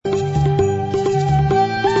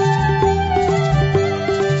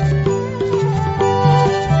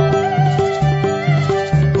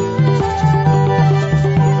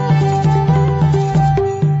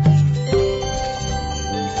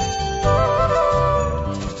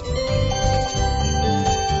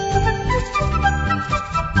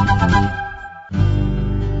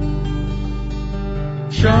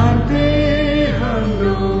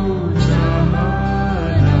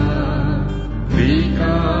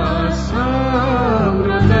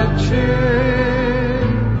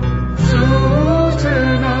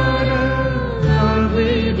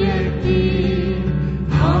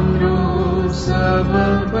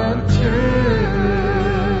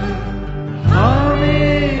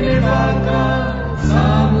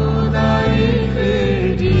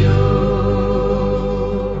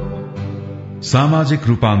सामाजिक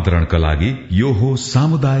रूपान्तरणका लागि यो हो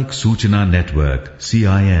सामुदायिक सूचना नेटवर्क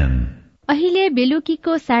CIN। अहिले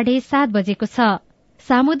बेलुकीको 7:30 बजेको छ।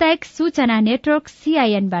 सामुदायिक सूचना नेटवर्क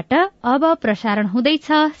CIN बाट अब प्रसारण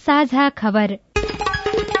हुँदैछ साझा खबर।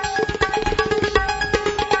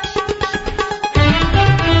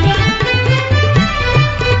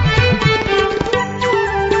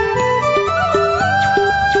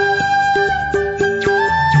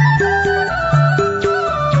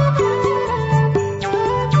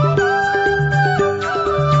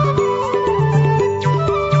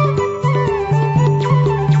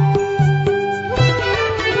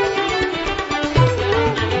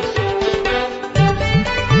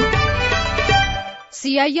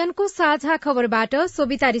 CIN को साझा खबरबाट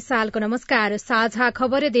सोभिता रिसालको नमस्कार। साझा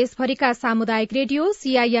खबर देशभरिका सामुदायिक रेडियो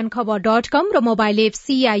CIN खबर.com र मोबाइल एप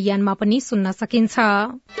CIN मा पनि सुन्न सकिन्छ।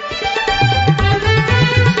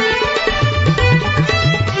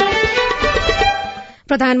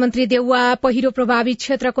 प्रधानमन्त्री देउवा पहिरो प्रभावित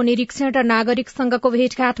क्षेत्रको निरीक्षण र नागरिकसँगको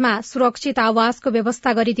भेटघाटमा सुरक्षित आवासको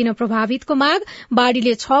व्यवस्था गरिदिन प्रभावितको माग।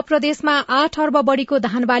 बाढ़ीले 6 प्रदेशमा 8 अर्ब बढ़ीको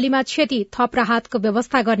धानबालीमा क्षति, थप राहतको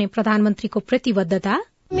व्यवस्था गर्ने प्रधानमन्त्रीको प्रतिबद्धता।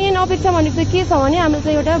 मेन अपेक्षा भनेको चाहिँ के छ भने हाम्रो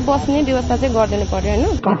चाहिँ एउटा बस्ने व्यवस्था चाहिँ गरिदिनु पर्यो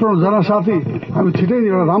हैन। काठमाडौँ जनसाथी हामी छिटै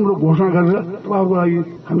एउटा राम्रो घोषणा गरेर तपाईँहरूको लागि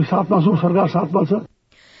हामी साथमा छौं, सरकार साथमा छ।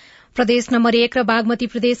 प्रदेश नम्बर 1 र बागमती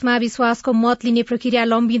प्रदेशमा विश्वासको मत लिने प्रक्रिया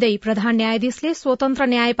लम्बिँदै प्रधान न्यायाधीशले स्वतन्त्र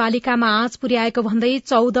न्यायपालिकामा आँच पुर्याएको भन्दै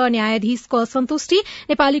 14 न्यायाधीशको असन्तुष्टि।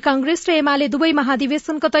 नेपाली कांग्रेस र एमाले दुवै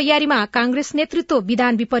महाधिवेशनको तयारीमा कांग्रेस नेतृत्व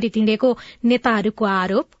विधान विपरीत हिँडेको नेताहरूको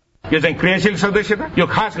आरोप। यो चाहिँ क्रियाशील सदस्यता, यो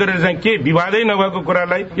खास गरेर चाहिँ के विवादै नभएको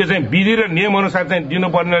कुरालाई यो चाहिँ विधि र नियम अनुसार चाहिँ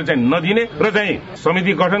दिनुपर्ने चाहिँ नदिने र चाहिँ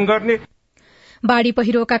समिति गठन गर्ने। बाढ़ी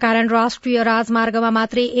पहिरोका कारण राष्ट्रिय राजमार्गमा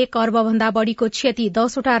मात्रै 1 अर्ब भन्दा बढ़ीको क्षति,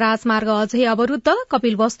 10वटा राजमार्ग अझै अवरूद्ध।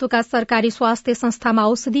 कपिलवस्तुका सरकारी स्वास्थ्य संस्थामा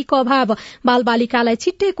औषधिको अभाव, बालबालिकालाई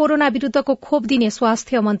छिट्टै कोरोना विरूद्धको खोप दिने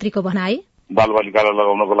स्वास्थ्य मन्त्रीको भनाई। बालबालिकालाई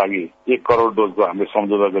लगाउनको लागि 1 करोड़ डोजको हामीले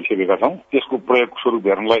सम्झौता गरिसकेका छौं। त्यसको प्रयोग स्वरूप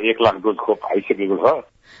हेर्नलाई 1 लाख डोज खोप आइसकेको छ।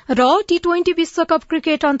 र T20 विश्वकप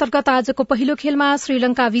क्रिकेट अन्तर्गत आजको पहिलो खेलमा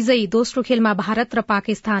श्रीलंका विजयी, दोस्रो खेलमा भारत र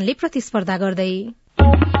पाकिस्तानले प्रतिस्पर्धा गर्दै।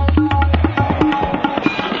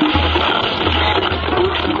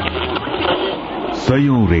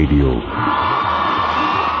 सयौं रेडियो,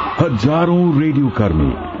 हजारौं रेडियो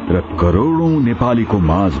कर्मी र करोड़ौं नेपालीको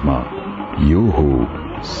माझमा यो हो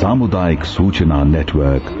सामुदायिक सूचना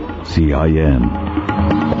नेटवर्क CIN।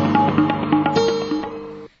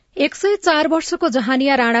 104 वर्षको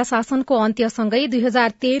जहानिया राणा शासनको अन्त्यसँगै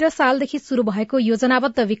 2013 सालदेखि शुरू भएको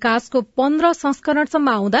योजनाबद्ध विकासको 15 संस्करणसम्म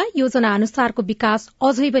आउँदा योजना अनुसारको विकास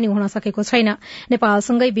अझै पनि हुन सकेको छैन।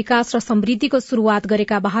 नेपालसँगै विकास र समृद्धिको शुरूआत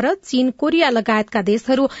गरेका भारत, चीन, कोरिया लगायतका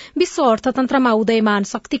देशहरू विश्व अर्थतन्त्रमा उदयमान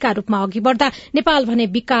शक्तिका रूपमा अघि बढ़दा नेपाल भने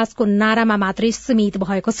विकासको नारामा मात्रै सीमित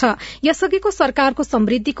भएको छ। यसअघिको सरकारको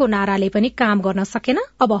समृद्धिको नाराले पनि काम गर्न सकेन।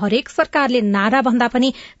 अब हरेक सरकारले नारा भन्दा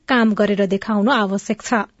पनि काम गरेर देखाउनु आवश्यक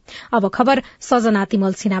छ। अब खबर सजना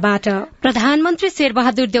तिमल सिन्हाबाट। प्रधानमन्त्री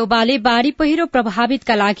शेरबहादुर देउवाले बाढ़ी पहिरो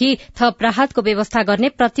प्रभावितका लागि थप राहतको व्यवस्था गर्ने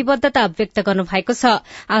प्रतिबद्धता व्यक्त गर्नु भएको छ।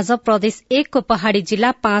 आज प्रदेश 1 को पहाड़ी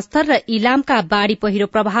जिल्ला पाँचथर र इलामका बाढ़ी पहिरो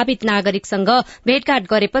प्रभावित नागरिकसँग भेटघाट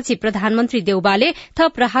गरेपछि प्रधानमन्त्री देउवाले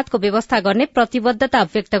थप राहतको व्यवस्था गर्ने प्रतिबद्धता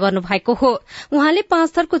व्यक्त गर्नु भएको हो। उहाँले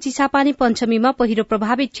पाँचथरको चिसापानी पञ्चमीमा पहिरो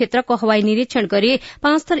प्रभावित क्षेत्रको हवाई निरीक्षण गरी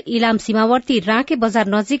पाँचथर इलाम सीमावर्ती राँके बजार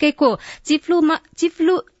नजिकैको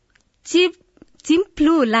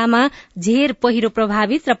चिम्फ्लु लामा झेर पहिरो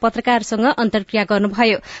प्रभावित र पत्रकारसँग अन्तर्क्रिया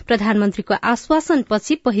गर्नुभयो। प्रधानमन्त्रीको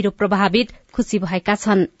आश्वासनपछि पहिरो प्रभावित खुशी भएका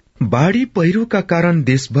छन्। बाढ़ी पहिरोका कारण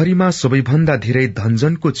देशभरिमा सबैभन्दा धेरै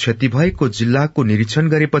धनजनको क्षति भएको जिल्लाको निरीक्षण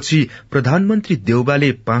गरेपछि प्रधानमन्त्री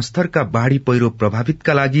देउवाले पाँचथरका बाढ़ी पहिरो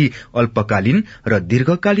प्रभावितका लागि अल्पकालीन र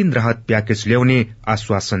दीर्घकालीन राहत प्याकेज ल्याउने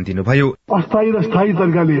आश्वासन दिनुभयो। अस्थायी र स्थायी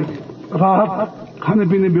तरिकाले राहत,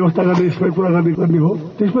 खानेपिने व्यवस्था गर्ने सबै कुरा गर्ने हो।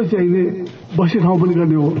 त्यसपछि चाहिने बस्ने ठाउँ पनि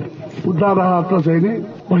गर्ने हो। उद्धार राहत र चाहिने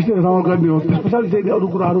बस्ने ठाउँ गर्ने हो। त्यस पछाडि चाहिने अरू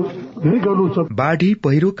कुराहरू धेरै गर्नु छ। बाढ़ी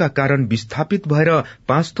पहिरोका कारण विस्थापित भएर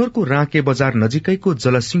पाँचथरको राँके बजार नजिकैको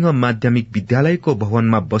जलसिंह माध्यमिक विद्यालयको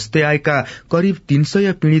भवनमा बस्दै आएका करिब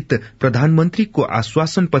 300 पीड़ित प्रधानमन्त्रीको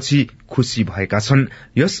आश्वासनपछि खुशी भएका छन्।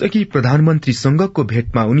 यसअघि प्रधानमन्त्रीसँगको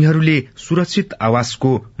भेटमा उनीहरूले सुरक्षित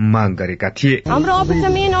आवासको माग गरेका थिए। हाम्रो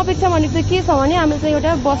मेन अपेक्षा भनेको चाहिँ के छ भने हाम्रो चाहिँ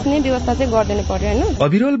एउटा बस्ने व्यवस्था चाहिँ गरिदिनु पर्यो हैन।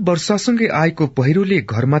 अविरल वर्षासँगै आएको पहिरोले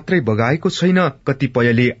घर मात्रै बगाएको छैन,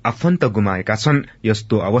 कतिपयले आफन्त गुमाएका छन्।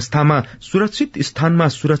 यस्तो अवस्थामा सुरक्षित स्थानमा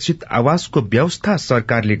सुरक्षित आवासको व्यवस्था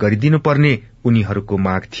सरकारले गरिदिनुपर्ने उनीहरूको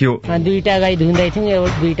माग थियो। 2टा गाई धुँदै थियौँ,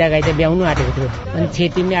 2टा गाई त ब्याउनु आँटेको थियो अनि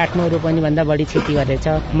क्षतिले 8-9 रोपनी भन्दा बढी क्षति गरेछ।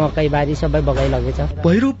 मकै बारी सबै बगाइ लगेछ।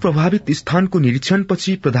 पहिरो प्रभावित स्थानको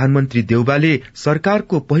निरीक्षणपछि प्रधानमन्त्री देउबाले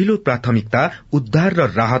सरकारको पहिलो प्राथमिकता उद्धार र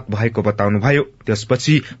राहत भएको बताउनुभयो।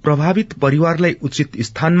 त्यसपछि प्रभावित परिवारलाई उचित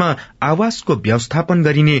स्थानमा आवासको व्यवस्थापन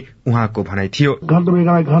गरिने उहाँको भनाइ थियो। घर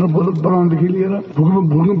बनाउनदेखि लिएर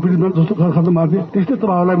भूकम्प पीडित जस्तो घर खत्तम भएको थियो त्यस्तै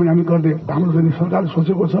तबाहलाई पनि हामी गर्ने हाम्रो सरकारले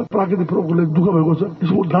सोचेको छ। प्राकृतिक प्रकोपले दुःख भएको छ,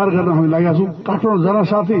 त्यसको उद्धार गर्न हामी लागेका छौँ। काठमाडौँ जान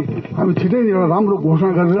साथै हामी छिटै एउटा राम्रो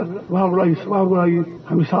घोषणा गरेर उहाँको लागि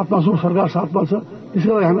हामी साथमा छौँ, सरकार साथमा छ।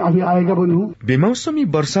 त्यसका लागि हामी आफै आएका पनि हौँ। बेमौसमी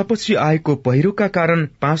वर्षापछि आएको पहिरोका कारण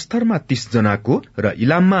पाँचथरमा 30 जनाको र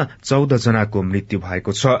इलाममा 14 जनाको मृत्यु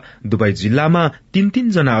भएको छ। दुवै जिल्लामा 3-3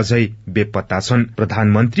 जना अझै बेपत्ता छन्।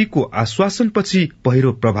 प्रधानमन्त्रीको आश्वासनपछि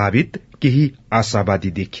पहिरो प्रभावित केही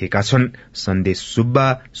आशावादी देखिएका छन्। सन्देश सुब्बा,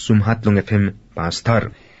 सुमहातलुङ FM,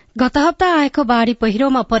 पाँचथर। गत हप्ता आएको बाढ़ी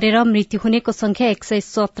पहिरोमा परेर मृत्यु हुनेको संख्या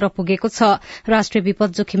 117 पुगेको छ। राष्ट्रिय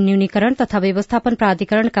विपद जोखिम न्यूनीकरण तथा व्यवस्थापन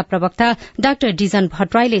प्राधिकरणका प्रवक्ता डाक्टर डिजन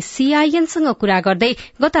भट्टराईले सीआईएनसँग कुरा गर्दै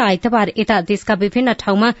गत आइतबार यता देशका विभिन्न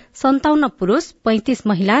ठाउँमा 57 पुरूष, 35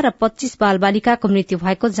 महिला र 25 बालबालिकाको मृत्यु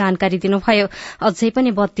भएको जानकारी दिनुभयो। अझै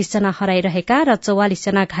पनि 32 जना हराइरहेका र 44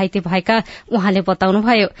 जना घाइते भएका उहाँले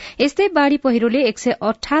बताउनुभयो। यस्तै बाढ़ी पहिरोले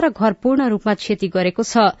 118 घर पूर्ण रूपमा क्षति गरेको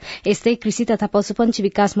छ। यस्तै कृषि तथा पशुपन्छी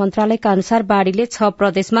विकास मन्त्रालयका अनुसार बाढ़ीले 6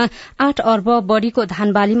 प्रदेशमा 8 अर्ब बढ़ीको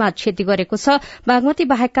धान बालीमा क्षति गरेको छ। बागमती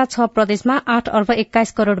बाहेकका 6 प्रदेशमा 8 अर्ब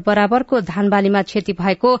 21 करोड़ बराबरको धान बालीमा क्षति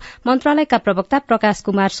भएको मन्त्रालयका प्रवक्ता प्रकाश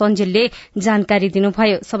कुमार सञ्जेलले जानकारी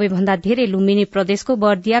दिनुभयो। सबैभन्दा धेरै लुम्बिनी प्रदेशको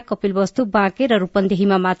बर्दिया, कपिलवस्तु, बाँके र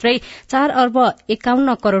रूपन्देहीमा मात्रै 4 अर्ब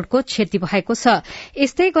 51 करोड़को क्षति भएको छ।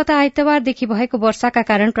 यस्तै गत आइतबारदेखि भएको वर्षाका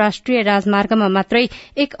कारण राष्ट्रिय राजमार्गमा मात्रै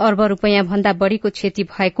 1 अर्ब रूपियाँ भन्दा बढ़ीको क्षति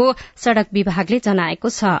भएको सड़क विभागले जनाएको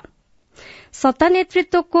छ। सत्ता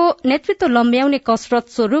नेतृत्व लम्ब्याउने कसरत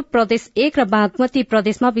स्वरूप प्रदेश 1 र बागमती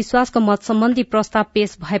प्रदेशमा विश्वासको मत सम्बन्धी प्रस्ताव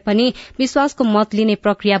पेश भए पनि विश्वासको मत लिने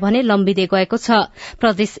प्रक्रिया भने लम्बिँदै गएको छ।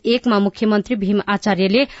 प्रदेश 1 मा मुख्यमन्त्री भीम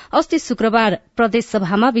आचार्यले अस्ति शुक्रबार प्रदेश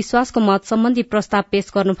सभामा विश्वासको मत सम्बन्धी प्रस्ताव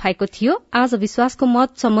पेश गर्नु भएको थियो। आज विश्वासको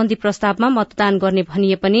मत सम्बन्धी प्रस्तावमा मतदान गर्ने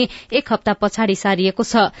भनिए पनि 1 हप्ता पछाडि सारिएको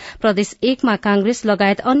छ। प्रदेश 1 मा कांग्रेस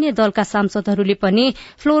लगायत अन्य दलका सांसदहरूले पनि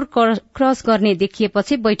फ्लोर क्रस गर्ने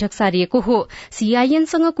देखिएपछि बैठक सारिएको हो।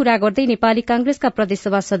 सीआईएनसँग कुरा गर्दै नेपाली कांग्रेसका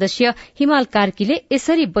प्रदेशसभा सदस्य हिमाल कार्कीले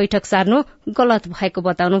यसरी बैठक सार्नु गलत भएको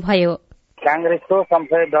बताउनुभयो। कांग्रेसको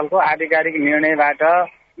संसदीय दलको आधिकारिक निर्णयबाट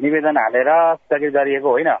निवेदन हालेर स्थगित गरिएको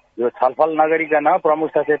होइन। यो छलफल नगरिकन प्रमुख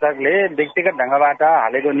सचेतकले व्यक्तिगत ढंगबाट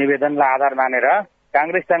हालेको निवेदनलाई आधार मानेर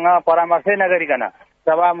कांग्रेससँग परामर्शै नगरिकन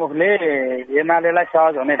सभामुखले एमालेलाई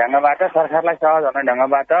सहज हुने ढंगबाट, सरकारलाई सहज हुने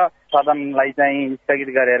ढंगबाट सदनलाई चाहिँ स्थगित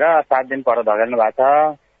गरेर 7 दिन पर धकेल्नु भएको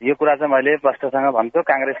छ। यो कुरा चाहिँ मैले प्रष्टसँग भन्छु,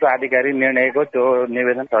 कांग्रेसको आधिकारिक निर्णयको त्यो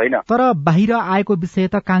निवेदन होइन। तर बाहिर आएको विषय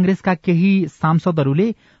त कांग्रेसका केही सांसदहरूले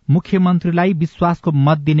मुख्यमन्त्रीलाई विश्वासको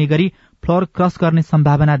मत दिने गरी फ्लोर क्रस गर्ने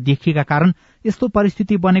सम्भावना देखिएका कारण यस्तो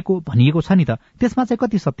परिस्थिति बनेको भनिएको छ नि त, त्यसमा चाहिँ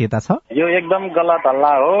कति सत्यता छ? यो एकदम गलत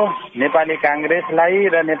हल्ला हो। नेपाली कांग्रेसलाई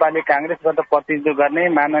र नेपाली कांग्रेसबाट प्रतिनिधित्व गर्ने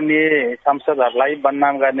माननीय सांसदहरूलाई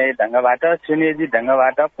बदनाम गर्ने ढंगबाट, सुनियोजित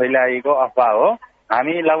ढंगबाट फैलाइएको अफवाह हो।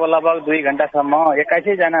 हामी लगभग 2 घण्टासम्म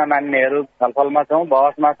 81 जना मान्नेहरू छलफलमा छौं,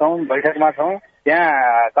 बहसमा छौं, बैठकमा छौं।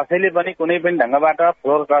 त्यहाँ कसैले पनि कुनै पनि ढंगबाट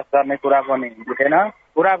फ्लोर क्रस गर्ने कुरा पनि उठेन,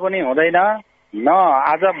 कुरा पनि हुँदैन। न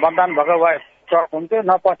आज मतदान भएको भए क्रस हुन्थ्यो,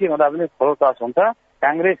 न पछि हुँदा पनि फ्लोर क्रस हुन्छ।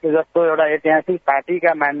 कांग्रेस जस्तो एउटा ऐतिहासिक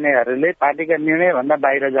पार्टीका मान्नेहरूले पार्टीका निर्णय भन्दा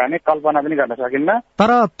बाहिर जाने कल्पना पनि गर्न सकिन्न।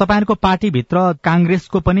 तर तपाईहरुको पार्टीभित्र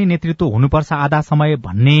कांग्रेसको पनि नेतृत्व हुनुपर्छ आधा समय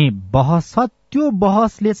भन्ने बहस छ। त्यो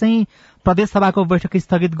बहसले चाहिँ प्रदेश सभाको बैठक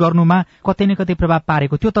स्थगित गर्नुमा कतै न कतै प्रभाव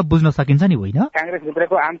पारेको त्यो त बुझ्न सकिन्छ नि, होइन? कांग्रेस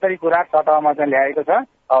भित्रको आन्तरिक कुरा सतहमा चाहिँ ल्याएको छ,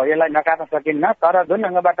 यसलाई नकार्न सकिन्न। तर जुन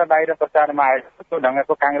ढंगबाट बाहिर प्रचारमा आएको त्यो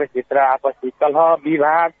ढंगको कांग्रेस भित्र आपसी कलह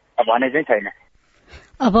विवाद भने चाहिँ छैन।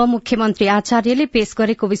 अब मुख्यमन्त्री आचार्यले पेश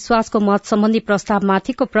गरेको विश्वासको मत सम्बन्धी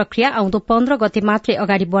प्रस्तावमाथिको प्रक्रिया आउँदो 15 गते मात्रै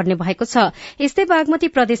अगाडि बढ्ने भएको छ। यस्तै बागमती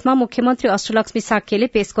प्रदेशमा मुख्यमन्त्री अष्टलक्ष्मी साक्यले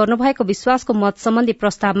पेश गर्नुभएको विश्वासको मत सम्बन्धी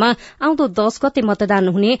प्रस्तावमा आउँदो 10 गते मतदान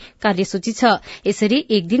हुने कार्यसूची छ। यसरी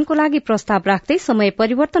 1 दिनको लागि प्रस्ताव राख्दै समय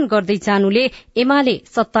परिवर्तन गर्दै जानुले एमाले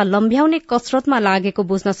सत्ता लम्ब्याउने कसरतमा लागेको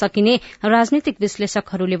बुझ्न सकिने राजनीतिक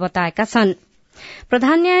विश्लेषकहरूले बताएका छन्।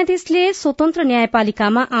 प्रधान न्यायाधीशले स्वतन्त्र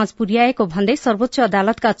न्यायपालिकामा आँच पुर्याएको भन्दै सर्वोच्च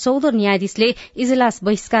अदालतका 14 न्यायाधीशले इजलास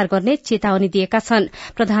बहिष्कार गर्ने चेतावनी दिएका छन्।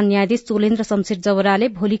 प्रधान न्यायाधीश चोलेन्द्र शमशेर जवराले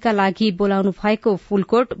भोलिका लागि बोलाउनु भएको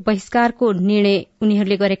फुलकोर्ट बहिष्कारको निर्णय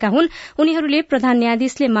उनीहरूले गरेका हुन्। उनीहरूले प्रधान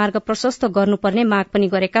न्यायाधीशले मार्ग प्रशस्त गर्नुपर्ने माग पनि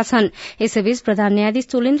गरेका छन्। यसैबीच प्रधान न्यायाधीश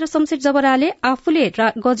चोलेन्द्र शमशेर जवराले आफूले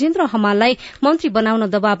गजेन्द्र हमाललाई मन्त्री बनाउन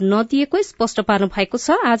दबाव नदिएको स्पष्ट पार्नु भएको छ।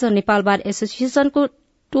 आज नेपाल बार एसोसिएशनको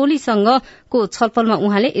टोलीसँगको छलफलमा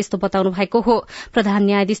उहाँले यस्तो बताउनु भएको हो। प्रधान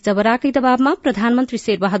न्यायाधीश जबराकै दबावमा प्रधानमन्त्री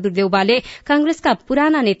शेरबहादुर देउवाले कांग्रेसका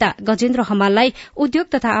पुराना नेता गजेन्द्र हमाललाई उद्योग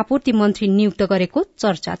तथा आपूर्ति मन्त्री नियुक्त गरेको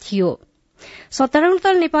चर्चा थियो। सत्तारूढ़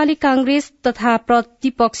दल नेपाली कांग्रेस तथा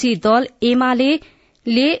प्रतिपक्षी दल एमाले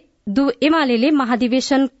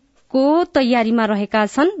महाधिवेशनको तयारीमा रहेका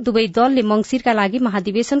छन्। दुवै दलले मंगिरका लागि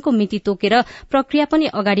महाधिवेशनको मिति तोकेर प्रक्रिया पनि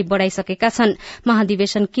अगाडि बढ़ाइसकेका छन्।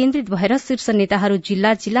 महाधिवेशन केन्द्रित भएर शीर्ष नेताहरू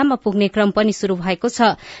जिल्ला जिल्लामा पुग्ने क्रम पनि शुरू भएको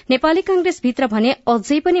छ। नेपाली कांग्रेसभित्र भने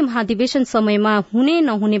अझै पनि महाधिवेशन समयमा हुने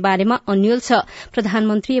नहुने बारेमा अन्यल छ।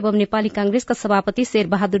 प्रधानमन्त्री एवं नेपाली कांग्रेसका सभापति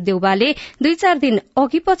शेरबहादुर देउवाले 2-4 दिन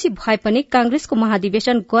अघिपछि भए पनि कांग्रेसको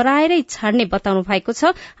महाधिवेशन गराएरै छाड्ने बताउनु भएको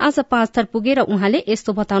छ। आज 5 थर पुगेर उहाँले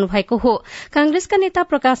यस्तो बताउनु भएको हो। कांग्रेसका नेता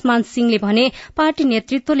प्रकाश सिंहले भने पार्टी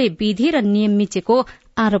नेतृत्वले विधि र नियम मिचेको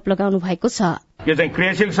आरोप लगाउनु भएको छ। यो चाहिँ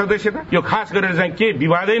क्रियाशील सदस्यता, यो खास गरेर चाहिँ के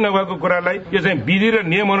विवादै नभएको कुरालाई यो चाहिँ विधि र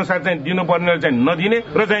नियम अनुसार चाहिँ दिनुपर्ने चाहिँ नदिने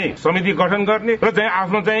र चाहिँ समिति गठन गर्ने र चाहिँ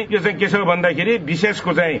आफ्नो चाहिँ यो चाहिँ के छ भन्दाखेरि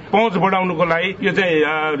विशेषको चाहिँ पहुँच बढाउनुको लागि यो चाहिँ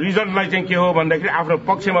रिजल्टलाई चाहिँ के हो भन्दाखेरि आफ्नो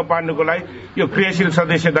पक्षमा पार्नुको लागि यो क्रियाशील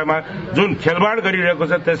सदस्यतामा जुन खेलवाड गरिरहेको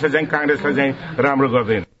छ त्यसले चाहिँ कांग्रेसलाई चाहिँ राम्रो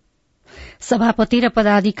गर्दैन। सभापति र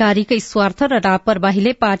पदाधिकारीकै स्वार्थ र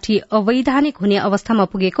लापरवाहीले पार्टी अवैधानिक हुने अवस्थामा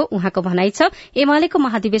पुगेको उहाँको भनाइ छ। एमालेको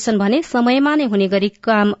महाधिवेशन भने समयमा नै हुने गरी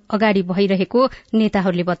काम अगाडि भइरहेको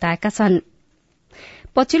नेताहरूले बताएका छन्।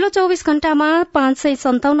 पछिल्लो 24 घण्टामा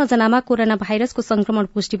 557 जनामा कोरोना भाइरसको संक्रमण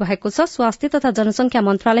पुष्टि भएको छ। स्वास्थ्य तथा जनसंख्या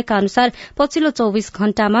मन्त्रालयका अनुसार पछिल्लो 24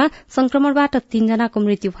 घण्टामा संक्रमणबाट 3 जनाको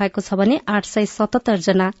मृत्यु भएको छ भने 877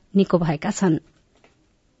 जना निको भएका छन्।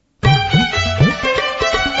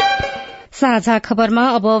 साझा खबरमा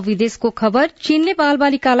अब विदेशको खबर। चीनले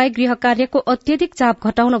बालबालिकालाई गृह कार्यको अत्यधिक चाप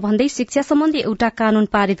घटाउन भन्दै शिक्षा सम्बन्धी एउटा कानून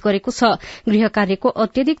पारित गरेको छ। गृह कार्यको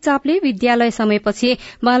अत्यधिक चापले विद्यालय समयपछि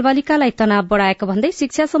बालबालिकालाई तनाव बढ़ाएको भन्दै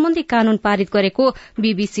शिक्षा सम्बन्धी कानून पारित गरेको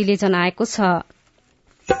बीबीसीले जनाएको छ।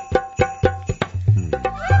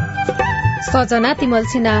 सजना तिमल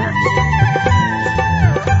सिन्हा।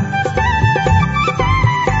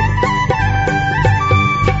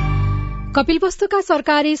 कपिलवस्तुका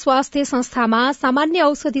सरकारी स्वास्थ्य संस्थामा सामान्य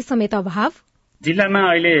औषधि समेत अभाव। जिल्लामा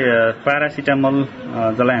अहिले प्यारासिटामोल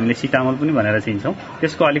जसलाई हामीले सिटामोल पनि भनेर चिन्छौं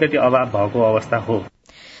त्यसको अलिकति अभाव भएको अवस्था हो।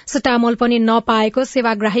 सिटामोल पनि नपाएको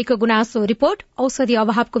सेवाग्राहीको गुनासो रिपोर्ट। औषधि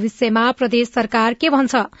अभावको विषयमा प्रदेश सरकार के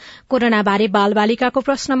भन्छ? कोरोना बारे बालबालिकाको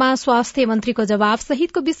प्रश्नमा स्वास्थ्य मन्त्रीको जवाब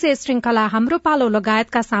सहितको विशेष श्रृंखला हाम्रो पालो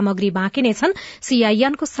लगायतका सामग्री बाँकी नै छन्।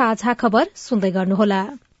 सीआईएनको साझा खबर सुन्दै गर्नुहोला।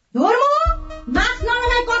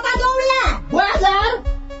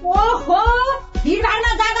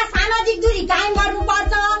 भीड़भाड़मा जाँदा सामाजिक दूरी कायम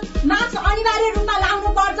गर्नुपर्छ, मास्क अनिवार्य रूपमा लाउनु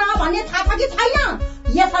पर्छ भन्ने थाहा छ कि छैन?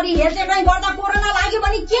 यसरी हेरचेक्राइ गर्दा कोरोना लाग्यो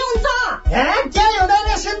भने के हुन्छ? केही हुँदैन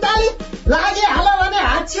सिन्ताली, लागिहाल्यो भने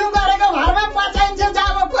हाच्छिउ गरेको घरमा पचाइन्छ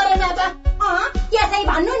जब कोरोना त। त्यसै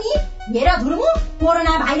भन्नु नि, हेर धुर्मु,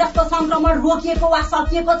 कोरोना भाइरसको संक्रमण रोकिएको वा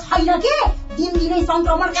सकिएको छैन के? दिनदिनै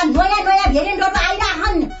संक्रमणका नयाँ भेरिएन्टहरू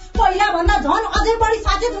आइरहन्। पहिला भन्दा झन् अझै बढी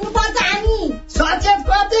सचेत हुनुपर्छ हामी। सचेत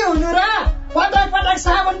कति हुनु र? पटक पटक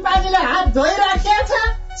साबुन पानीले हात धोइराखेको छ,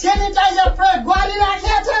 सेनिटाइजर प्रयोग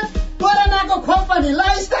गरिराखेको छ, कोरोनाको खोप पनि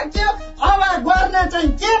लगाइसक्यो, अब गर्न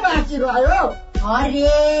चाहिँ के बाँकी रह्यो?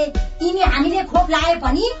 अरे तिमी हामीले खोप लाए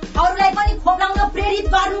पनि अरूलाई पनि खोप लाउन प्रेरित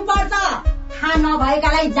गर्नुपर्छ। थाहा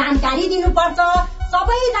नभएकालाई जानकारी दिनुपर्छ।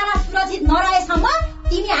 सबैजना सुरक्षित नरहेसम्म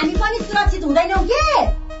तिमी हामी पनि सुरक्षित हुँदैनौ के?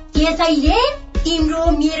 त्यसैले तिम्रो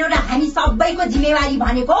मेरो र हामी सबैको जिम्मेवारी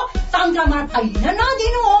भनेको संक्रमण फैलिन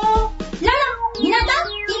नदिनु हो। ल हिँड त,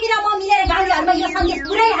 तिमी र म मिलेर गाउँघरमा यो सन्देश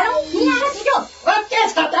पुर्याइहालौँ। हिँड छिटो। के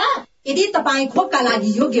छ त? यदि तपाईँ खोपका लागि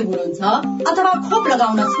योग्य हुनुहुन्छ अथवा खोप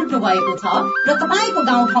लगाउन छुट्नु भएको छ र तपाईँको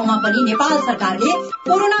गाउँठाउँमा पनि नेपाल सरकारले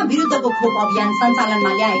कोरोना विरुद्धको खोप अभियान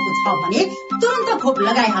सञ्चालनमा ल्याएको छ भने तुरन्त खोप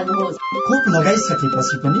लगाइहाल्नुहोस्। खोप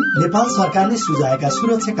लगाइसकेपछि पनि नेपाल सरकारले सुझाएका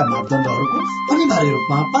सुरक्षाका मापदण्डहरूको अनिवार्य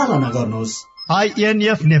रूपमा पालना गर्नुहोस्।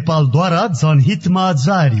 आईएनएफ नेपालद्वारा जनहितमा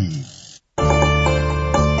जारी।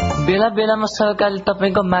 बेला बेलामा सरकारले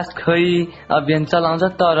तपाईँको मास्क खै अभियान चलाउँछ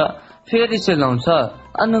तर फेरि चलाउँछ।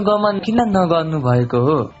 अनुगमन किन नगर्नु भएको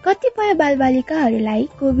हो? कतिपय बालबालिकाहरूलाई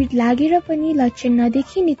कोभिड लागेर पनि लक्षण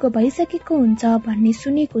नदेखिनेको भइसकेको हुन्छ भन्ने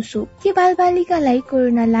सुनेको छु। के बालबालिकालाई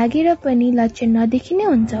कोरोना लागेर पनि लक्षण नदेखिने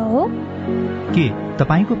हुन्छ हो? के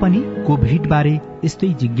तपाईको पनि कोभिड बारे यस्तै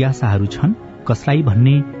जिज्ञासाहरू छन्? कसलाई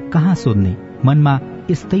भन्ने, कहाँ सोध्ने, मनमा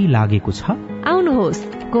यस्तै लागेको छ? आउनुहोस्,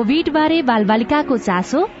 कोभिड बारे बालबालिकाको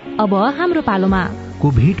चासो अब हाम्रो पालोमा।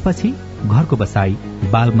 कोभिड पछि घरको बसाई,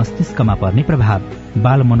 बाल मस्तिष्कमा पर्ने प्रभाव,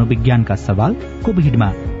 बाल मनोविज्ञानका सवाल,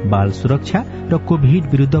 कोभिडमा बाल सुरक्षा र कोभिड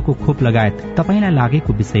विरुद्धको खोप लगायत तपाईलाई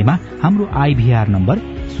लागेको विषयमा हाम्रो आइभीआर नम्बर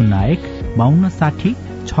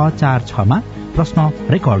 015260 मा प्रश्न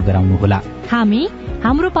रेकर्ड गराउनुहोला। हामी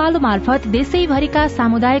हाम्रो पालो मार्फत देशैभरिका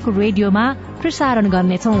सामुदायिक रेडियोमा प्रसारण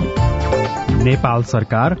गर्नेछौं। नेपाल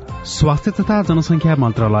सरकार, स्वास्थ्य तथा जनसंख्या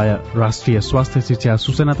मन्त्रालय, राष्ट्रिय स्वास्थ्य शिक्षा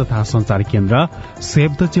सूचना तथा संचार केन्द्र,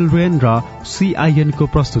 सेभ द चिल्ड्रेन र CIN को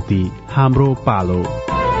प्रस्तुति हाम्रो पालो।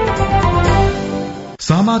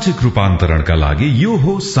 सामाजिक रूपान्तरणका लागि यो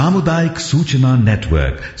हो सामुदायिक सूचना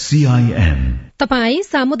नेटवर्क CIN। तपाई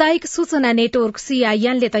सामुदायिक सूचना नेटवर्क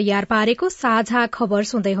CIN ले तयार पारेको साझा खबर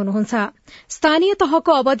सुन्दै हुनुहुन्छ। स्थानीय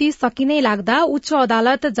तहको अवधि सकिनै लाग्दा उच्च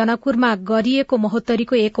अदालत जनकपुरमा गरिएको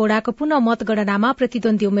महोत्तरीको एक वडाको पुनः मतगणनामा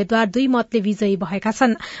प्रतिद्वन्दी उम्मेद्वार 2 मतले विजयी भएका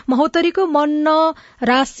छन्। महोत्तरीको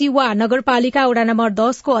मनरासिवा नगरपालिका वडा नम्बर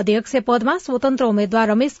 10 को अध्यक्ष पदमा स्वतन्त्र उम्मेद्वार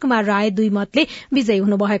रमेश कुमार राय 2 मतले विजयी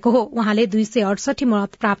हुनुभएको हो। उहाँले 268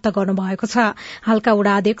 मत प्राप्त गर्नुभएको छ। हालका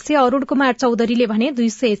वडा अध्यक्ष अरूण कुमार चौधरीले भने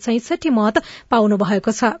 266 मत पाउनु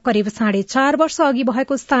भएको छ। करिब 4.5 वर्ष अघि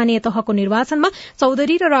भएको स्थानीय तहको निर्वाचनमा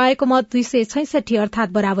चौधरी र रायको मत 266 अर्थात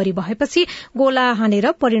बराबरी भएपछि गोला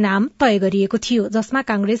हानेर परिणाम तय गरिएको थियो, जसमा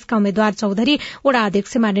कांग्रेसका उम्मेद्वार चौधरी वडा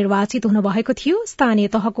अध्यक्षमा निर्वाचित हुनुभएको थियो। स्थानीय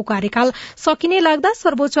तहको कार्यकाल सकिने लाग्दा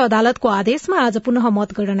सर्वोच्च अदालतको आदेशमा आज पुनः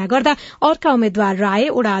मतगणना गर्दा अर्का उम्मेद्वार राय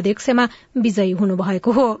वडा अध्यक्षमा विजयी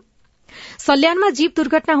हुनुभएको हो। सल्यानमा जीप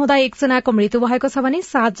दुर्घटना हुँदा 1 जनाको मृत्यु भएको छ भने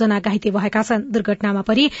 7 जना घाइते भएका छन्। दुर्घटनामा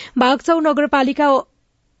परि बागचौ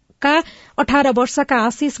नगरपालिकाका 18 वर्षका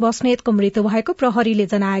आशिष बस्नेतको मृत्यु भएको प्रहरीले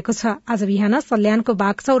जनाएको छ। आज बिहान सल्यानको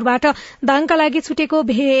बागचौरबाट दाङका लागि छुटेको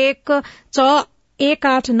भेक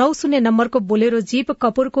 1890 नम्बरको बोलेरो जीप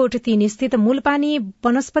कपुरकोट 3 स्थित मूलपानी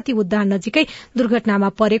वनस्पति उद्यान नजिकै दुर्घटनामा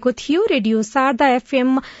परेको थियो। रेडियो शारदा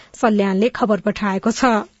FM सल्यानले खबर पठाएको छ।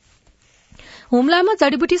 हुम्लामा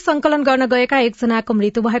जड़ीबुटी संकलन गर्न गएका 1 जनाको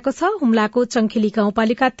मृत्यु भएको छ। हुम्लाको चंखेली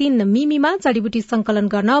गाउँपालिका 3 मिमीमा जड़ीबुटी संकलन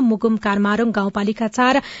गर्न मुगुम कारमारुङ गाउँपालिका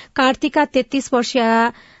 4 कार्तिका 33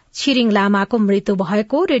 वर्षीय छिरिङ लामाको मृत्यु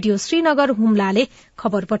भएको रेडियो श्रीनगर हुम्लाले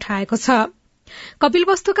खबर पठाएको छ।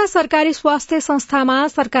 कपिलवस्तुका सरकारी स्वास्थ्य संस्थामा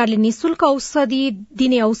सरकारले निशुल्क औषधि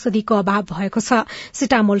दिने औषधिको अभाव भएको छ।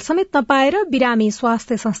 सिटामोल समेत नपाएर बिरामी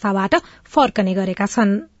स्वास्थ्य संस्थाबाट फर्कने गरेका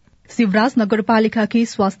छन्। शिवराज नगरपालिकाकी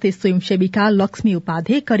स्वास्थ्य स्वयंसेविका लक्ष्मी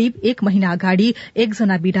उपाध्याय करिब 1 महिना अगाडि 1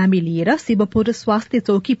 जना बिरामी लिएर शिवपुर स्वास्थ्य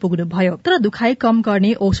चौकी पुग्नुभयो, तर दुखाइ कम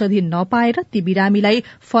गर्ने औषधि नपाएर ती बिरामीलाई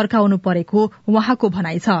फर्काउनु परेको उहाँको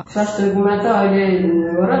भनाइ छ। स्वास्थ्य चौकीमा त अहिले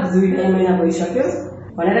 2 महिना भइसक्यो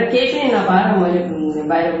भनेर केही पनि नपाएर मैले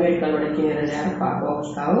बाहिर मेडिकलबाट किनेर ल्याएर खुवाएको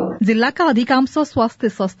अवस्था हो। जिल्लाका अधिकांश स्वास्थ्य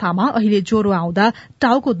संस्थामा अहिले ज्वरो आउँदा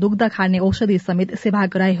टाउको दुख्दा खाने औषधि समेत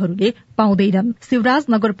सेवाग्राहीहरूले पाउँदैनन्। शिवराज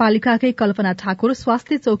नगरपालिकाकै कल्पना ठाकुर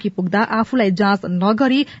स्वास्थ्य चौकी पुग्दा आफूलाई जाँच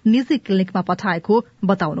नगरी निजी क्लिनिकमा पठाएको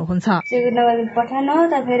बताउनुहुन्छ।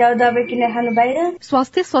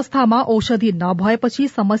 स्वास्थ्य संस्थामा औषधि नभएपछि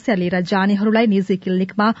समस्या लिएर जानेहरूलाई निजी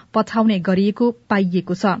क्लिनिकमा पठाउने गरिएको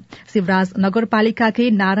पाइएको छ। शिवराज नगरपालिकाकै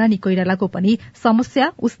नारायणी कोइरालाको पनि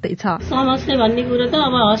समस्या उस्तै छ। समस्या भन्ने कुरो त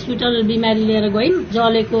अब हस्पिटल बिमारी लिएर गयौं,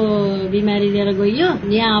 जलेको बिमारी लिएर गइयो।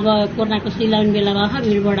 यहाँ अब कोरोनाको सिलाउन बेलामा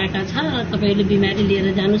भिड बढाएका छ, तपाईले बिमारी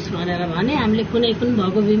लिएर जानुस् भनेर भने हामीले कुनै कुन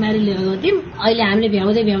भएको बिमारी लिएर गयौं। अहिले हामीले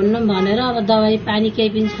भ्याउन्न भनेर अब दबाई पानी केही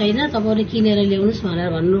पनि छैन, तपाईले किनेर ल्याउनुस् भनेर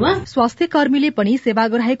भन्नुभयो। स्वास्थ्य कर्मीले पनि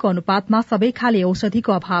सेवाग्राहीको अनुपातमा सबै खाले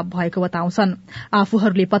औषधिको अभाव भएको बताउँछन्।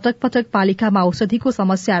 आफूहरूले पटक पटक पालिकामा औषधिको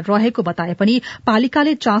समस्या रहेको बताए पनि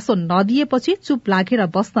पालिकाले चासो नदिएपछि चुप लागेर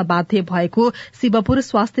बस्न बाध्य भएको शिवपुर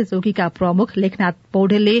स्वास्थ्य चौकीका प्रमुख लेखनाथ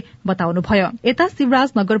पौडेलले बताउनुभयो। यता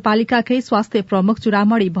शिवराज नगरपालिकाकै स्वास्थ्य प्रमुख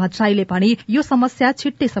चुरामणी भट्टराईले पनि यो समस्या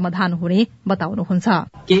छिट्टै समाधान हुने बताउनुहुन्छ।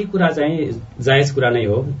 केही कुरा चाहिँ जायज कुरा नै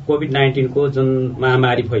हो। कोभिड-19 को जुन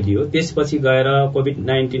महामारी फैलियो त्यसपछि गएर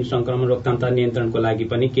कोभिड-19 संक्रमण रोकथाम तथा नियन्त्रणको लागि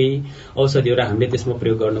पनि केही औषधिहरू हामीले त्यसमा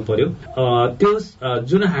प्रयोग गर्नु पर्यो। त्यो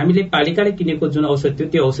जुन हामीले पालिकाले किनेको जुन औषधि थियो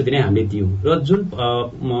त्यो औषधि नै हामीले दियौं र जुन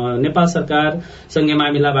नेपाल सरकार संघीय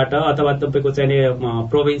मामिलाबाट अथवा तपाईको चाहिँ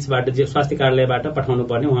प्रोभिन्सबाट जे स्वास्थ्य कार्यालयबाट पठाउनु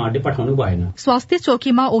पर्ने उहाँहरूले पठाउनु भएन। स्वास्थ्य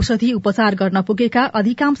चौकीमा औषधि उपचार गर्न पुगेका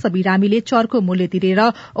अधिकांश बिरामीले चर्को मूल्य तिरेर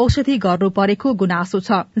औषधि गर्नु परेको गुनासो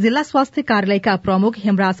छ। जिल्ला स्वास्थ्य कार्यालयका प्रमुख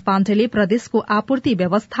हेमराज पाण्डेले प्रदेशको आपूर्ति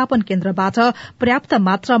व्यवस्थापन केन्द्रबाट पर्याप्त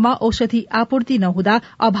मात्रामा औषधि आपूर्ति नहुँदा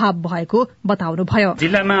अभाव भएको बताउनुभयो।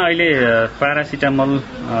 जिल्लामा अहिले पारासिटामोल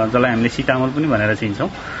जसलाई हामीले सिटामोल पनि भनेर चिन्छौं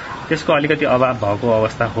त्यसको अलिकति अभाव भएको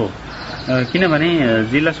अवस्था हो। किनभने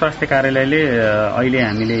जिल्ला स्वास्थ्य कार्यालयले अहिले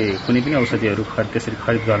हामीले कुनै पनि औषधिहरू त्यसरी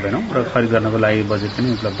खरिद गर्दैनौं र खरिद गर्नको लागि बजेट पनि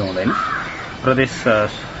उपलब्ध हुँदैन। प्रदेश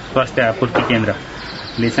स्वास्थ्य आपूर्ति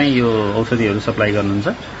केन्द्रले चाहिँ यो औषधिहरू सप्लाई गर्नुहुन्छ।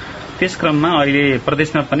 त्यस क्रममा अहिले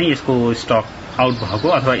प्रदेशमा पनि यसको स्टक आउट भएको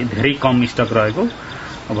अथवा धेरै कम स्टक रहेको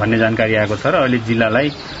भन्ने जानकारी आएको छ र अहिले जिल्लालाई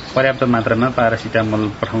पर्याप्त मात्रामा पारासिटामोल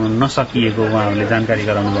पठाउन नसकिएको उहाँहरूले जानकारी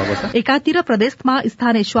गराउनु भएको छ। एकातिर प्रदेशमा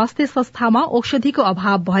स्थानीय स्वास्थ्य संस्थामा औषधिको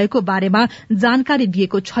अभाव भएको बारेमा जानकारी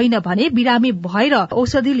दिएको छैन भने बिरामी भएर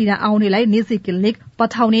औषधि लिन आउनेलाई निजी क्लिनिक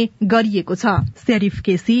पठाउने गरिएको छ। Sharif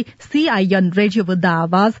KC, CIN radio Buddha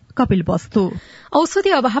Awaz, Kapilvastu.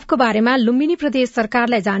 औषधि अभावको बारेमा लुम्बिनी प्रदेश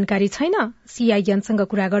सरकारलाई जानकारी छैन। सीआईएनसँग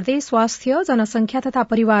कुरा गर्दै स्वास्थ्य, जनसंख्या तथा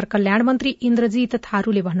परिवार कल्याण मन्त्री इन्द्रजीत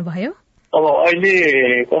थारूले भन्नुभयो, अब अहिले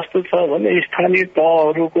कस्तो छ भने स्थानीय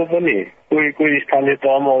तहहरूको पनि कोही स्थानीय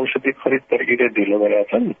तहमा औषधि खरिद प्रक्रिया ढिलो गरेका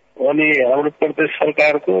छन् अनि हाम्रो प्रदेश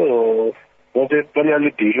सरकारको बजेट पनि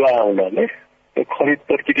अलिक ढिलो आउनाले खरिद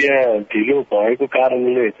प्रक्रिया ढिलो भएको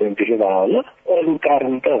कारणले ढिलो भयो होला, अरू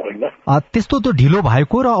कारण त होइन। त्यस्तो त ढिलो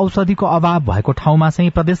भएको र औषधिको अभाव भएको ठाउँमा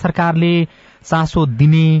चाहिँ प्रदेश सरकारले चासो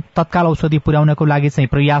दिने, तत्काल औषधि पुर्याउनको लागि चाहिँ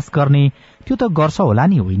प्रयास गर्ने, त्यो त गर्छ होला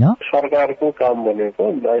नि, होइन? सरकारको काम भनेको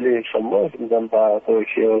अहिलेसम्म जनताको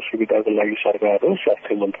सेवा सुविधाको लागि सरकार हो,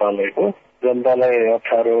 स्वास्थ्य मन्त्रालयको जनतालाई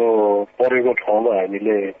अप्ठ्यारो परेको ठाउँमा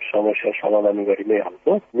हामीले समस्या समाधान गरि नै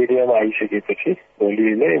हाल्छौँ। मिडियामा आइसकेपछि भोलि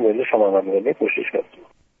नै मैले समाधान गर्ने कोसिस गर्छु।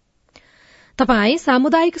 तपाई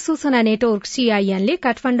सामुदायिक सूचना नेटवर्क सीआईएनले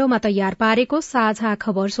काठमाडौँमा तयार पारेको साझा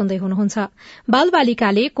खबर सुन्दै हुनुहुन्छ।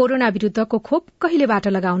 बालबालिकाले कोरोना विरूद्धको खोप कहिलेबाट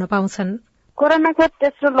लगाउन पाउँछन्? कोरोनाको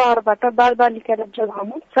तेस्रो लहरबाट बालबालिकालाई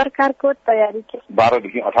जोगाउन सरकारको तयारी के? 12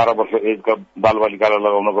 देखि 18 वर्ष एजका बालबालिकालाई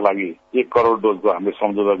लगाउनको लागि 1 करोड़ डोजको हामीले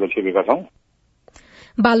सम्झौता गरिसकेका छौं।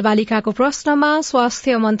 बालबालिकाको प्रश्नमा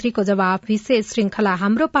स्वास्थ्य मन्त्रीको जवाब विशेष श्रृंखला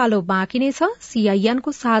हाम्रो पालो बाँकी नै छ।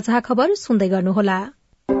 सीआईएनको साझा खबर सुन्दै गर्नुहोला।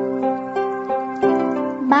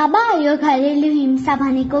 बाबा, यो घरेलु हिंसा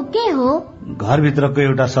भनेको के हो? घरभित्रको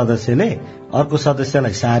एउटा सदस्यले अर्को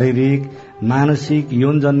सदस्यलाई शारीरिक, मानसिक,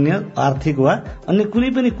 यौनजन्य, आर्थिक वा अन्य कुनै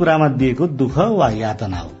पनि कुरामा दिएको दुःख वा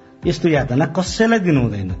यातना हो। यस्तो यातना कसैलाई दिनु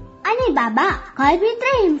हुँदैन। अनि बाबा, घरभित्र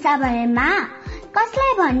हिंसा भएमा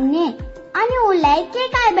कसलाई भन्ने अनि उलाई के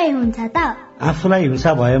कारबाही हुन्छ त? आफूलाई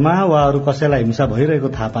हिंसा भएमा वा अरू कसैलाई हिंसा भइरहेको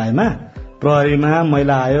थाहा पाएमा प्रहरीमा,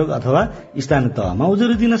 महिला आयोग अथवा स्थानीय तहमा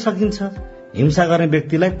उजुरी दिन सकिन्छ। हिंसा गर्ने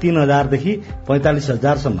व्यक्तिलाई 3,000 देखि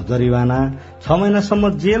 45,000 सम्म जरिवाना, 6 महिनासम्म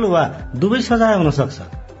जेल वा दुवै सजाय हुन सक्छ।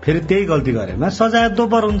 फेरि त्यही गल्ती गरेमा सजाय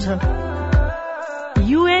दोब्बर हुन्छ।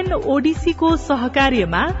 यूएनओडीसी को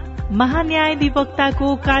सहकार्यमा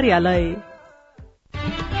महान्यायाधिवक्ताको कार्यालय।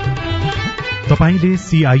 तपाईले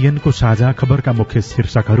सीआईएन को साझा खबरका मुख्य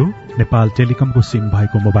शीर्षकहरू नेपाल टेलिकमको सिम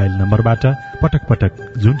भएको मोबाइल नम्बरबाट पटक पटक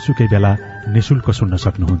जुनसुकै बेला निशुल्क सुन्न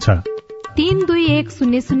सक्नुहुन्छ।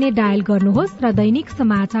 32100 डायल गर्नुहोस् र दैनिक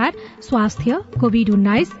समाचार, स्वास्थ्य,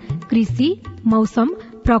 कोभिड-19, कृषि, मौसम,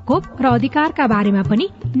 प्रकोप र अधिकारका बारेमा पनि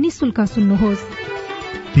निशुल्क सुन्नुहोस्।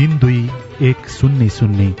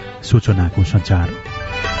 32100 सूचनाको संचार।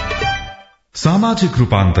 सामाजिक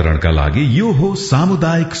रूपान्तरणका लागि यो हो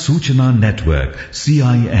सामुदायिक सूचना नेटवर्क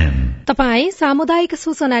सीआईएन। तपाई सामुदायिक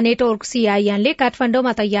सूचना नेटवर्क सीआईएनले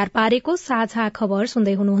काठमाडौँमा तयार पारेको साझा खबर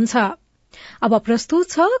सुन्दै हुनुहुन्छ। अब प्रस्तुत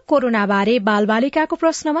छ कोरोना बारे बालबालिकाको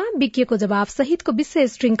प्रश्नमा विज्ञको जवाब सहितको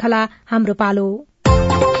विशेष श्रृंखला हाम्रो पालो।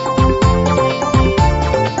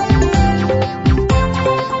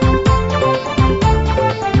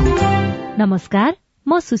 नमस्कार,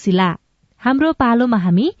 म सुशीला। हाम्रो पालोमा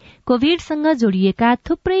हामी कोभिडसँग जोडिएका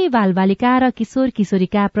थुप्रै बालबालिका र किशोर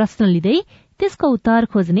किशोरीका प्रश्न लिँदै त्यसको उत्तर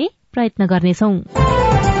खोज्ने प्रयत्न गर्नेछौं।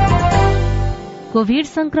 कोभिड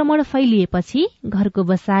संक्रमण फैलिएपछि घरको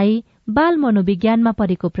बसाई, बाल मनोविज्ञानमा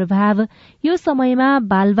परेको प्रभाव, यो समयमा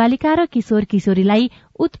बालबालिका र किशोर किशोरीलाई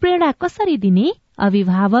उत्प्रेरणा कसरी दिने,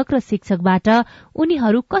 अभिभावक र शिक्षकबाट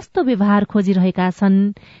उनीहरू कस्तो व्यवहार खोजिरहेका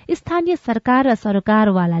छन्, स्थानीय सरकार र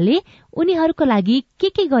सरकारवालाले उनीहरूको लागि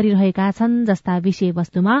के गरिरहेका छन् जस्ता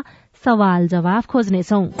विषयवस्तुमा सवाल जवाफ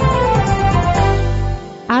खोज्नेछौं।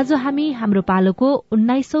 आज हामी हाम्रो पालोको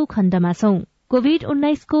 19औं खण्डमा छौं।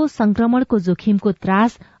 कोभिड-19 को संक्रमणको जोखिमको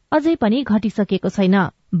त्रास अझै पनि घटिसकेको छैन।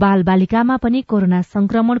 बालबालिकामा पनि कोरोना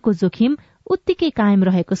संक्रमणको जोखिम उत्तिकै कायम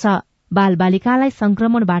रहेको छ। बालबालिकालाई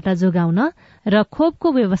संक्रमणबाट जोगाउन र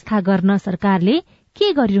खोपको व्यवस्था गर्न सरकारले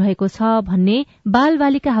के गरिरहेको छ भन्ने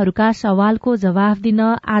बालबालिकाहरूका सवालको जवाफ दिन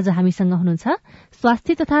आज हामीसँग हुनुहुन्छ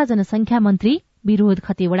स्वास्थ्य तथा जनसंख्या मन्त्री विरोध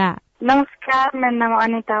खतिवड़ा। नमस्कार, मेरो नाम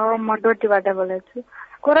अनिता हो, म डोटीबाट बोलेछु।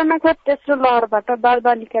 कोरोनाको तेस्रो लहरबाट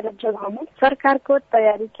बालबालिकालाई जोगाउन सरकारको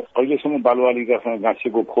तयारी के? अहिलेसम्म बालबालिकासँग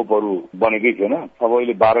गाँसिएको खोपहरू बनेकै थिएन। अब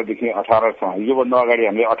अहिले 12 देखि 18 योभन्दा अगाडि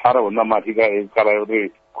हामीले 18 भन्दा माथिका एजकालाई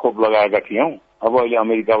खोप लगाएका थियौं। अब अहिले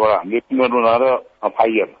अमेरिकाबाट हामीले मोडर्ना र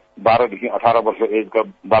फाइजर 12 देखि 18 वर्ष एजका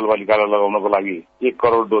बालबालिकालाई लगाउनको लागि 1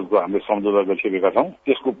 करोड डोजको हामीले सम्झौता गरिसकेका छौं।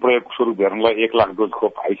 त्यसको प्रयोग स्वरूप हेर्नलाई 1 लाख डोज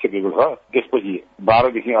खोप आइसकेको छ। त्यसपछि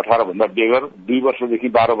 12 देखि 18 भन्दा बेगर 2 वर्षदेखि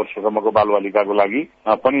 12 वर्षसम्मको बालबालिकाको लागि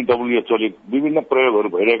पनि WHO ले विभिन्न प्रयोगहरू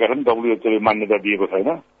भइरहेका छन्। WHO ले मान्यता दिएको छैन।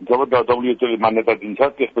 जब WHO ले मान्यता दिन्छ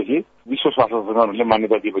त्यसपछि विश्व स्वास्थ्य संगठनले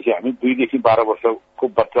मान्यता दिएपछि हामी 2 देखि 12 वर्षको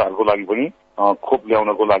बच्चाहरूको लागि पनि खोप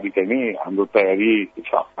ल्याउनको लागि चाहिँ नि हाम्रो तयारी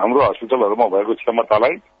छ। हाम्रो हस्पिटलहरूमा भएको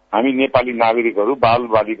क्षमतालाई हामी नेपाली नागरिकहरू,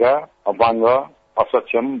 बालबालिका, अपाङ्ग,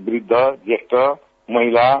 असक्षम, वृद्ध, ज्येष्ठ,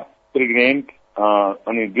 महिला, प्रेग्नेन्ट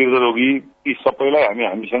अनि दीर्घरोगी यी सबैलाई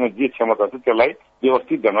हामीसँग जे क्षमता छ त्यसलाई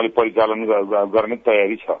व्यवस्थित ढंगले परिचालन गर्ने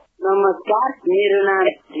तयारी छ। नमस्कार, मेरो नाम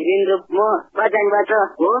धीरेन्द्र, म बजाङबाट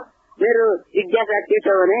हो। मेरो जिज्ञासा के छ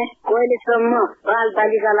भने कहिलेसम्म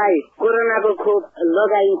बालबालिकालाई कोरोनाको खोप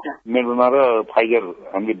लगाइन्छ? मोडर्ना र फाइजर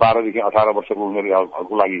हामीले 12 देखि 18 वर्षको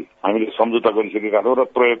उमेरहरूको लागि हामीले सम्झौता गरिसकेका छौँ र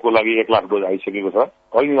प्रयोगको लागि 1 लाख डोज आइसकेको छ।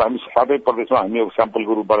 अहिले हामी 7 प्रदेशमा हामी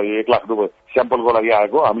स्याम्पलको रूपबाट 1 लाख डोज स्याम्पलको लागि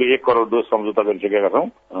आएको हामीले 1 करोड डोज सम्झौता गरिसकेका छौँ।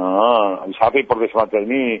 7 प्रदेशमा चाहिँ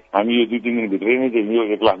नि हामी यो 2-3 दिनभित्रै नै चाहिँ यो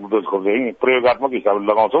 1 लाख डोज खोप चाहिँ प्रयोगात्मक हिसाबले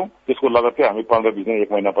लगाउँछौँ। त्यसको लगत्तै हामी 15-20 दिन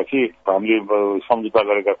 1 महिनापछि हामीले सम्झौता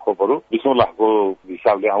गरेका खोपहरू 20 लाखको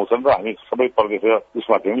हिसाबले आउँछन् र हामी सबै प्रदेश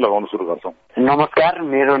उसमा चाहिँ लगाउन सुरु गर्छौँ। नमस्कार,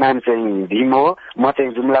 मेरो नाम चाहिँ भीम हो। म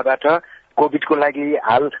चाहिँ जुम्लाबाट कोभिडको लागि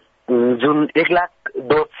हाल जुन 1 लाख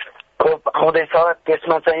डोज खोप आउँदैछ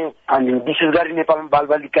त्यसमा चाहिँ विशेष गरी नेपालमा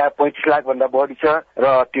बालबालिका 35 लाख भन्दा बढी छ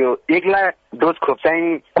र त्यो 1 लाख डोज खोप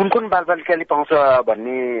चाहिँ कुन कुन बालबालिकाले पाउँछ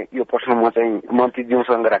भन्ने यो प्रश्न म चाहिँ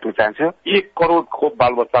मन्त्रीज्यूसँग राख्न चाहन्छु। 1 करोड खोप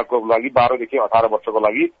बालबच्चाको लागि 12 देखि 18 वर्षको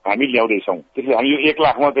लागि हामी ल्याउँदैछौँ। त्यसले हामी यो 1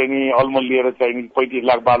 लाखमा चाहिँ नि अलमल लिएर चाहिँ 35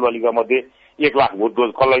 लाख बालबालिका मध्ये 1 लाख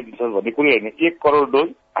डोज कसलाई दिन्छ भन्ने कुरै होइन। 1 करोड डोज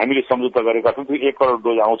हामीले सम्झौता गरेका छौँ। त्यो 1 करोड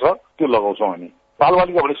डोज आउँछ त्यो लगाउँछौँ हामी।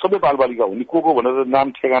 बालबालिका भने सबै बालबालिका हुने को भनेर नाम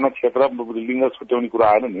ठेगाना क्षेत्र लिङ्ग छुट्याउने कुरा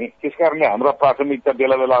आएन नि। त्यसकारणले हाम्रा प्राथमिकता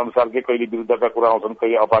बेला बेला अनुसार चाहिँ कहिले वृद्धका कुरा आउँछन्,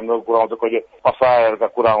 कहिले अपाङ्गको कुरा आउँछ, कहिले असहायहरूका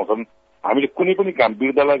कुरा आउँछन्। हामीले कुनै पनि काम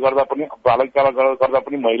वृद्धलाई गर्दा पनि, बालिकालाई गर्दा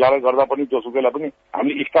पनि, महिलालाई गर्दा पनि, जोसुकैलाई पनि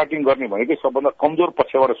हामीले स्टार्टिङ गर्ने भनेकै सबभन्दा कमजोर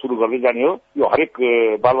पक्षबाट सुरु गर्दै जाने हो। यो हरेक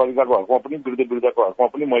बालबालिकाको हकमा पनि, वृद्धको हकमा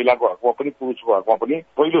पनि, महिलाको हकमा पनि, पुरुषको हकमा पनि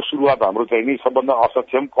पहिलो सुरुवात हाम्रो चाहिँ नि सबभन्दा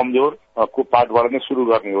असक्षम कमजोर को पार्टबाट नै सुरु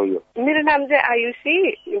गर्ने हो। यो मेरो नाम चाहिँ आयुषी,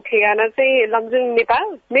 ठेगाना चाहिँ लमजुङ, नेपाल।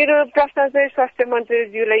 मेरो प्रश्न चाहिँ स्वास्थ्य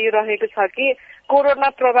मन्त्रीज्यूलाई यो रहेको छ कि कोरोना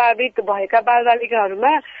प्रभावित भएका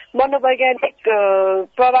बालबालिकाहरूमा मनोवैज्ञानिक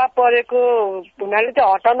प्रभाव परेको हुनाले त्यो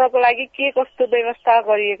हटाउनको लागि के कस्तो व्यवस्था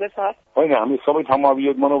गरिएको छ? होइन, हामी सबै ठाउँमा अब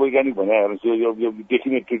यो मनोवैज्ञानिक भने यो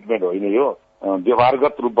देखिने ट्रिटमेन्ट होइन, यो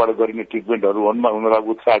व्यवहारगत रूपबाट गरिने ट्रिटमेन्टहरू हुन्। उनीहरूलाई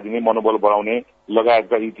उत्साह दिने, मनोबल बढाउने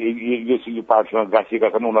लगायतका यो पार्टसँग गाँसिएका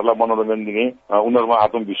छन् उनीहरूलाई मनोरञ्जन दिने, उनीहरूमा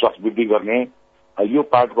आत्मविश्वास वृद्धि गर्ने यो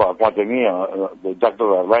पार्टको हकमा चाहिँ नि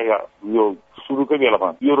डाक्टरहरूलाई यो सुरुकै बेलामा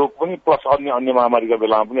यो रोग पनि प्लस अन्य महामारीका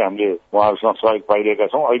बेलामा पनि हामीले उहाँहरूसँग सहयोग पाइरहेका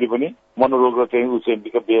छौँ। अहिले पनि मनोरोग र चाहिँ उच्च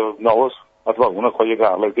नहोस् अथवा हुन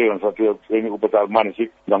खोजेकाहरूलाई त्यही अनुसार त्यो चाहिँ उपचार, मानसिक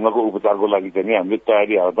ढङ्गको उपचारको लागि चाहिँ हामीले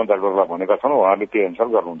तयारीहरू पनि डाक्टरलाई भनेका छौँ। उहाँहरूले त्यही अनुसार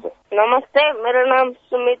गर्नुहुन्छ। नमस्ते, मेरो नाम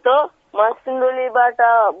सुमित हो, म सिन्धुलीबाट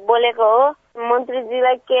बोलेको हो।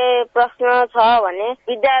 मन्त्रीजीलाई के प्रश्न छ भने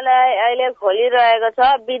विद्यालय अहिले खोलिरहेको छ,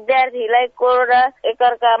 विद्यार्थीलाई कोरोना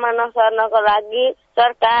एकअर्कामा नसर्नको लागि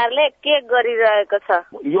सरकारले के गरिरहेको छ?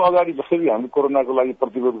 यो अगाडि जसरी हामी कोरोनाको लागि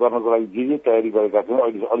प्रतिरोध गर्नको लागि जे तयारी गरेका छौँ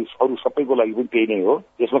अहिले अरू सबैको लागि पनि त्यही नै हो।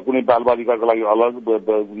 यसमा कुनै बालबालिकाको लागि अलग,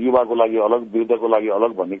 युवाको लागि अलग, वृद्धको लागि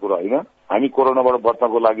अलग भन्ने कुरा होइन। हामी कोरोनाबाट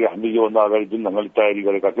बच्नको लागि हामीले योभन्दा अगाडि जुन ढङ्गले तयारी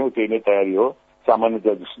गरेका थियौँ त्यही नै तयारी हो।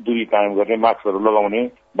 सामान्य दूरी कायम गर्ने, मास्कहरू लगाउने,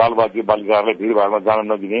 बालिकाहरूलाई भिडभाडमा जान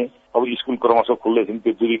नदिने, अब स्कुल क्रमशः खुल्दैछन्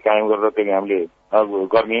त्यो दूरी कायम गरेर चाहिँ हामीले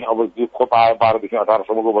गर्ने। अब यो खोप आयो 12 देखि 18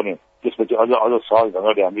 सम्मको भने त्यसपछि अझ सहज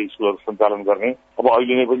ढङ्गले हामीले स्कुलहरू सञ्चालन गर्ने। अब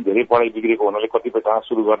अहिले नै पनि धेरै पढाइ बिग्रेको हुनाले कतिपय ठाउँ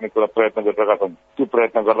सुरु गर्ने कुरा प्रयत्न गरिरहेका छौँ। त्यो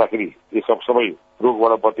प्रयत्न गर्दाखेरि यो सबै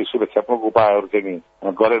रोगबाट बच्ने सुरक्षात्मक उपायहरू चाहिँ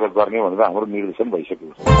गरेर गर्ने भनेर हाम्रो निर्देशन भइसक्यो।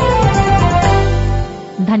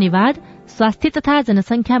 धन्यवाद। स्वास्थ्य तथा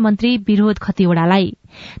जनसंख्या मन्त्री विरोध खतिवड़ालाई।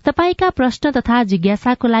 तपाईका प्रश्न तथा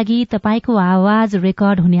जिज्ञासाको लागि तपाईको आवाज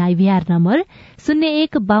रेकर्ड हुने आइभीआर नम्बर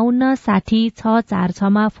 0152606646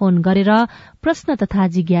 मा फोन गरेर प्रश्न तथा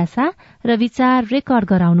जिज्ञासा र विचार रेकर्ड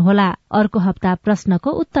गराउनुहोला। अर्को हप्ता प्रश्नको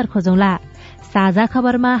उत्तर खोजौंला। साझा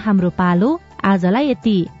खबरमा हाम्रो पालो आजलाई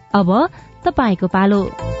यति। अब तपाईको पालो।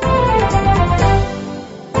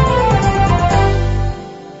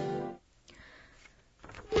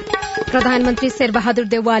 प्रधानमन्त्री शेरबहादुर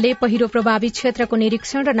देउवाले पहिरो प्रभावित क्षेत्रको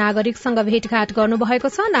निरीक्षण र नागरिकसँग भेटघाट गर्नुभएको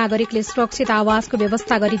छ। नागरिकले सुरक्षित आवासको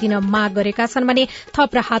व्यवस्था गरिदिन माग गरेका छन् भने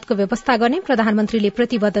थप राहतको व्यवस्था गर्ने प्रधानमन्त्रीले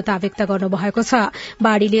प्रतिबद्धता व्यक्त गर्नुभएको छ।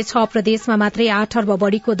 बाढ़ीले 6 प्रदेशमा मात्रै 8 अर्ब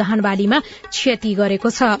बढ़ीको धान बालीमा क्षति गरेको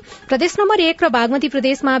छ। प्रदेश नम्बर 1 र बागमती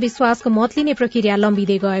प्रदेशमा विश्वासको मत लिने प्रक्रिया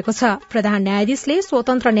लम्बिँदै गएको छ। प्रधान न्यायाधीशले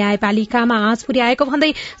स्वतन्त्र न्यायपालिकामा आँच पुर्याएको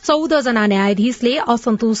भन्दै 14 जना न्यायाधीशले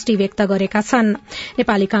असन्तुष्टि व्यक्त गरेका छन्।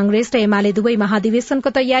 नेपाली कांग्रेस र एमाले दुवै महाधिवेशनको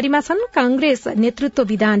तयारीमा छन्। कांग्रेस नेतृत्व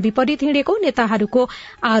विधान विपरीत हिँडेको नेताहरूको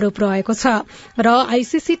आरोप रहेको छ। र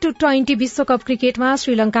आईसीसी T20 विश्वकप क्रिकेटमा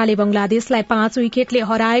श्रीलंकाले बंगलादेशलाई 5 विकेटले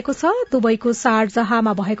हराएको छ। दुबईको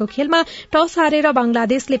शारजाहमा भएको खेलमा टस हारेर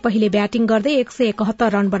बंगलादेशले पहिले ब्याटिङ गर्दै 171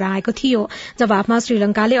 रन बनाएको थियो। जवाफमा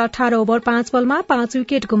श्रीलंकाले 18 ओभर 5 बलमा 5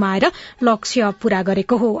 विकेट गुमाएर लक्ष्य पूरा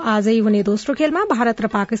गरेको हो। आजै हुने दोस्रो खेलमा भारत र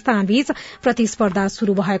पाकिस्तान बीच प्रतिस्पर्धा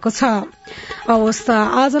शुरू भएको छ।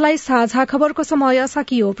 आजलाई साझा खबरको समय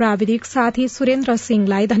सकियो। प्राविधिक साथी सुरेन्द्र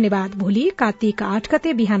सिंहलाई धन्यवाद। भोलि कार्तिक 8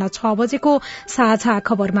 गते बिहान 6 बजेको साझा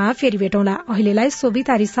खबरमा फेरि भेटौँला। अहिलेलाई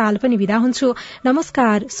सोभिता रिसाल पनि बिदा हुन्छु।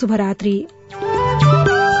 नमस्कार, शुभरात्रि।